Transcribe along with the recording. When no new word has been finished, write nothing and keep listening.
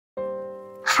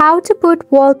How to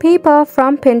put wallpaper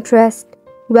from Pinterest.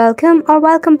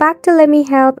 Welcome back to Let Me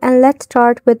Help, and let's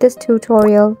start with this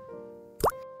tutorial.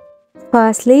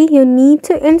 Firstly, you need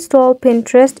to install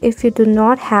Pinterest if you do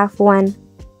not have one.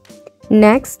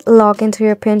 Next, log into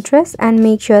your Pinterest and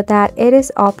make sure that it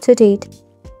is up to date.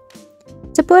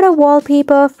 To put a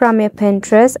wallpaper from your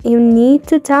Pinterest, you need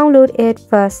to download it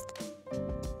first.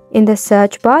 In the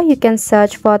search bar, you can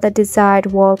search for the desired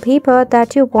wallpaper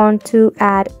that you want to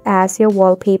add as your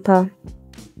wallpaper.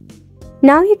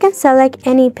 Now you can select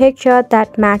any picture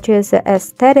that matches the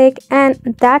aesthetic and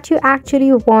that you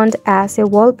actually want as your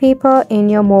wallpaper in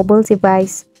your mobile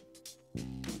device.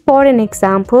 For an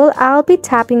example, I'll be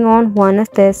tapping on one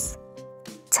of this.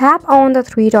 Tap on the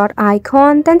three-dot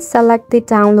icon, then select the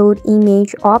download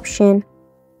image option.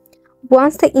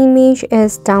 Once the image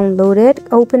is downloaded,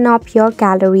 open up your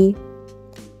gallery.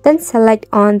 Then select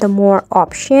on the More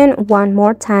option one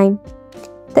more time.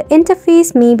 The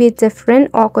interface may be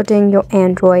different according to your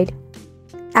Android.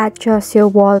 Adjust your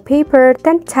wallpaper,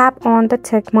 then tap on the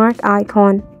tickmark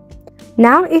icon.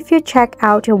 Now if you check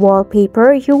out your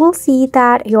wallpaper, you will see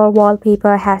that your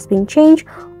wallpaper has been changed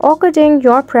according to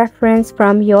your preference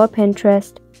from your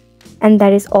Pinterest. And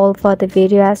that is all for the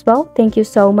video as well. Thank you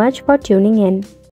so much for tuning in.